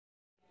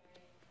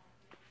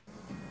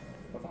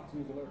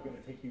Fox News Alert going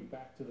to take you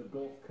back to the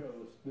Gulf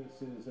Coast.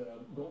 This is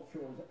Gulf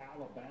Shores,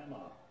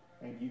 Alabama.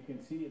 And you can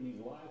see in these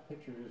live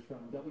pictures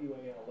from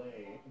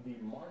WALA, the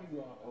Mardi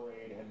Gras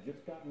parade had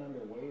just gotten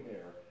underway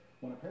there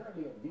when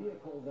apparently a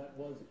vehicle that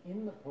was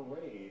in the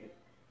parade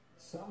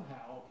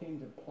somehow came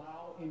to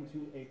plow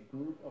into a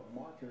group of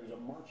marchers, a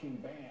marching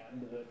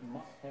band that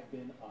must have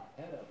been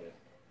ahead of it.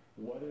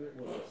 Whether it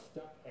was a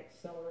stuck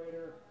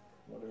accelerator,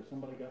 whether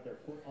somebody got their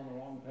foot on the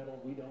wrong pedal,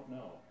 we don't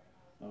know.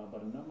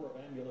 But a number of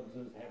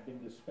ambulances have been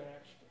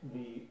dispatched.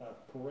 The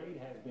parade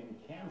has been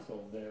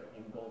canceled there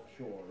in Gulf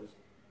Shores,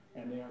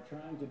 and they are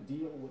trying to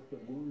deal with the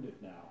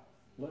wounded now.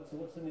 Let's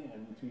listen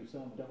in to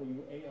some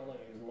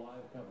WALA's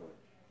live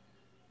coverage.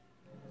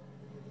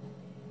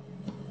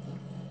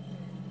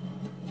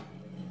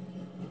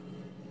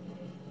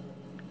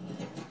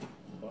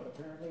 But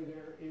apparently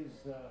there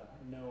is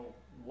no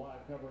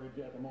live coverage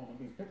at the moment.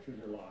 These pictures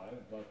are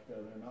live, but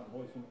they're not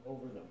voicing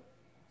over them.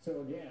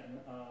 So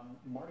again,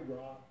 Mardi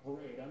Gras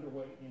parade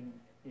underway in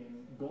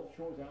Gulf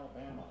Shores,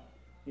 Alabama.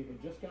 It had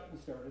just gotten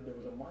started. There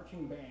was a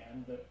marching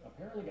band that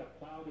apparently got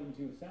plowed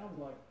into, sounds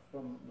like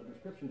from the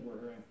descriptions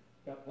we're hearing,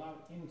 got plowed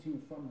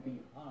into from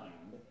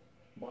behind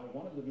by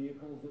one of the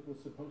vehicles that was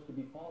supposed to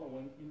be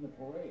following in the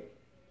parade.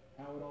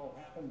 How it all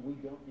happened,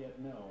 we don't yet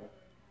know.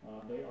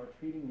 They are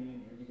treating the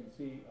injured. You can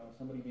see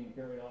somebody being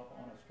carried off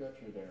on a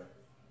stretcher there.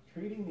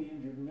 Treating the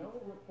injured. No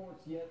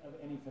reports yet of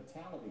any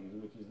fatalities,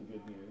 which is the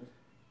good news.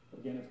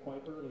 Again, it's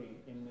quite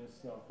early in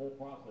this whole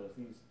process.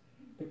 These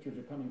pictures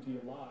are coming to you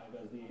live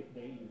as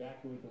they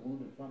evacuate the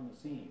wounded from the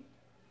scene.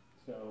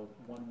 So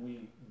when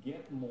we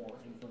get more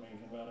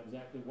information about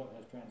exactly what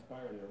has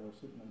transpired there, we'll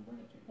certainly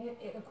bring it to you.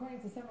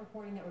 According to some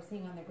reporting that we're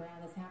seeing on the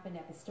ground, this happened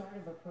at the start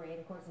of a parade.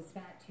 Of course, it's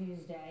Fat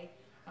Tuesday,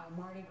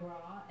 Mardi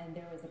Gras, and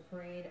there was a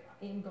parade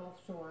in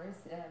Gulf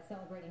Shores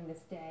celebrating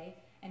this day.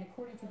 And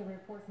according to the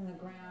reports on the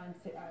ground,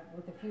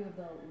 with a few of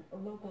the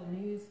local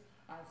news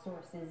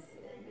sources,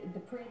 the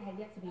parade had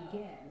yet to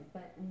begin,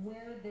 but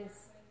where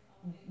this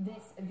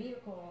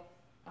vehicle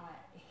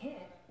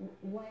hit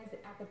was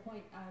at the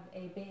point of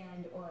a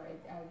band or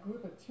a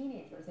group of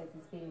teenagers, as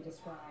it's being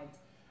described.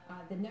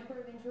 The number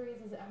of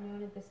injuries is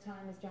unknown at this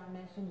time, as John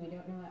mentioned. We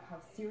don't know how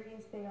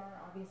serious they are.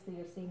 Obviously,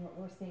 you're seeing what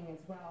we're seeing as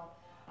well.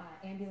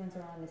 Ambulance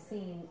are on the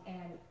scene,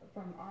 and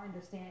from our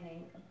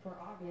understanding, for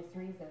obvious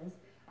reasons,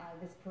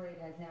 this parade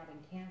has now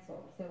been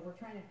canceled. So we're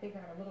trying to figure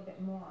out a little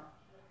bit more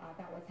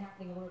about what's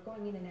happening. We're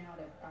going in and out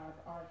of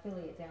our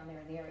affiliate down there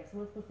in the area. So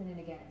let's listen in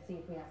again and see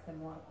if we have some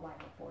more live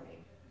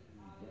reporting.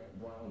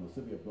 Brown, the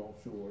city of Gulf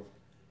Shores,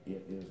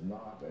 it is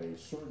not a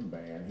certain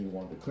band. He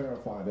wanted to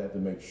clarify that to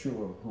make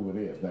sure who it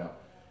is. Now,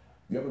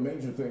 the other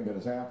major thing that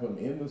has happened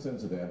in this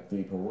incident,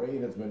 the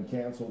parade has been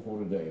canceled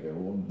for today. There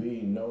will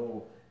be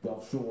no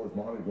Gulf Shores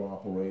Mardi Gras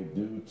parade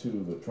due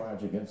to the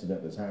tragic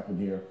incident that's happened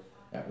here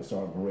at the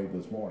start of the parade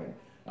this morning.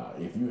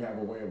 If you have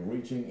a way of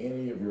reaching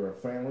any of your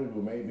family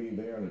who may be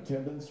there in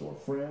attendance or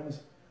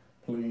friends,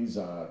 please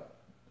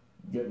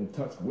get in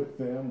touch with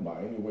them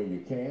by any way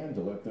you can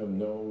to let them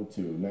know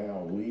to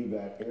now leave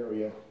that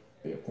area.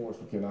 They, of course,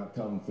 cannot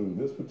come through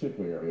this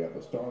particular area at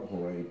the start of the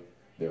parade.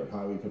 They're at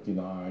Highway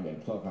 59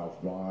 and Clubhouse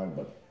Drive,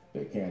 but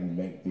they can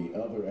make the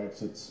other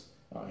exits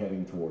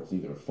heading towards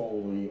either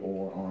Foley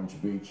or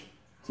Orange Beach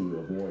to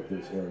avoid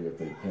this area if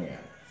they can.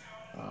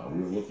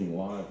 We're looking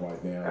live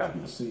right now. As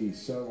you can see,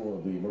 several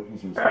of the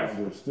emergency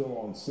responders still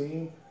on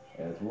scene,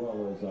 as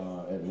well as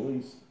at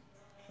least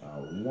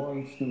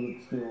one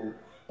student still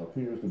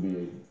appears to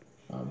be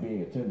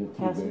being attended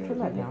to there,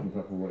 making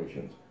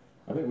preparations.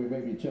 I think we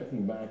may be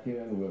checking back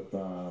in with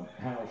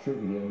Hal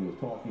Sugarman, who was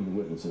talking to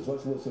witnesses.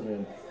 Let's listen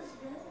in.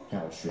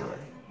 Hal Sugar.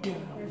 Yeah.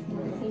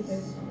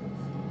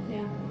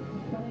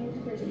 My name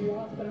is Christy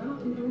Wallace, but I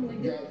don't normally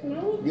get to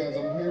know it. Guys,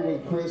 I'm here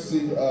with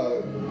Christy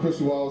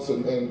Wallace,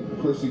 and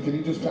Christy, can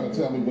you just kind of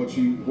tell me what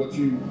you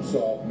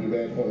saw from your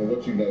vantage point and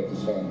what you know at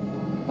this time?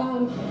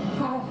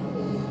 I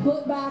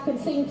looked back and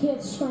seen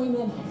kids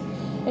screaming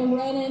and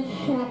running,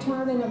 and I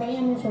turned and a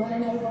van was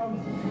running over them.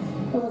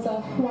 It was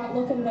a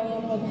white-looking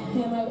van with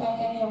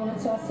MOAA on it,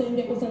 so I assumed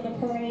it was in the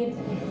parade.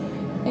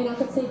 And I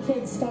could see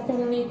kids stuck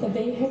underneath the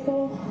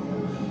vehicle,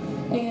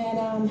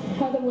 and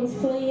other ones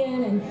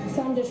fleeing, and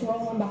some just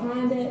rolling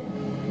behind it.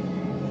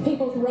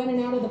 People's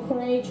running out of the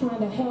parade trying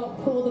to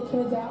help pull the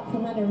kids out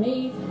from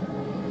underneath.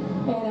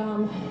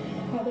 And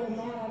other than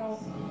that, I don't,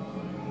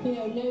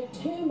 know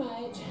too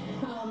much.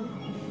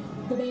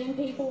 The band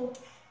people,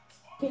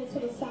 kids to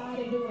the side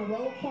and doing a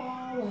roll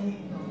call, and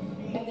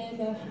then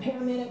the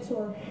paramedics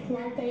were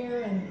right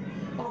there, and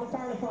all the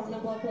fire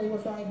department luckily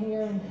was right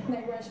here, and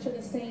they rushed to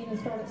the scene and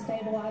started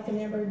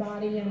stabilizing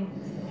everybody. And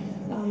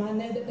I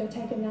know that they're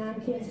taking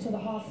 9 kids to the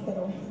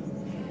hospital,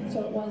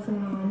 so it was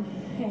 9.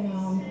 And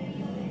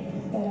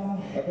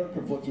I've heard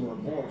conflicting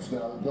reports.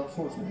 Now, the Gulf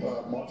Shores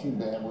marching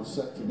band was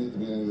set to be at the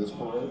beginning of this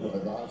parade by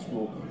the high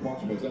school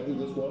marching band. Is that who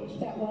this was?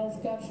 That was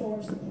Gulf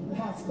Shores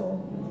High School.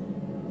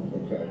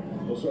 Okay.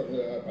 Well,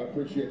 certainly, I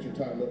appreciate your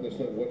time letting us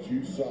know what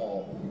you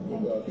saw,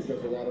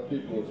 because a lot of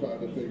people are trying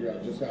to figure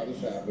out just how this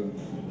happened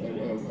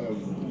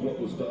and what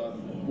was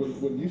done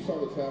When you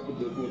saw this happen,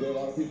 were there a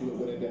lot of people that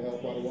went in to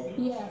help right away?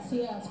 Yes,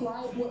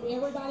 right.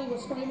 Everybody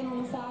was screaming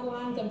on the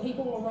sidelines, and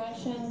people were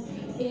rushing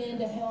in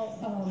to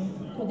help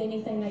with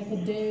anything they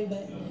could do.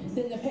 But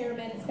then the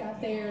paramedics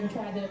got there and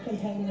tried to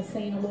contain the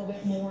scene a little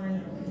bit more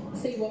and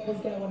see what was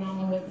going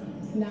on with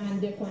 9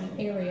 different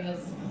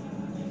areas.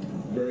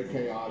 Very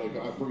chaotic.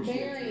 I appreciate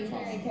your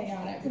time. Very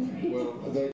chaotic. Well,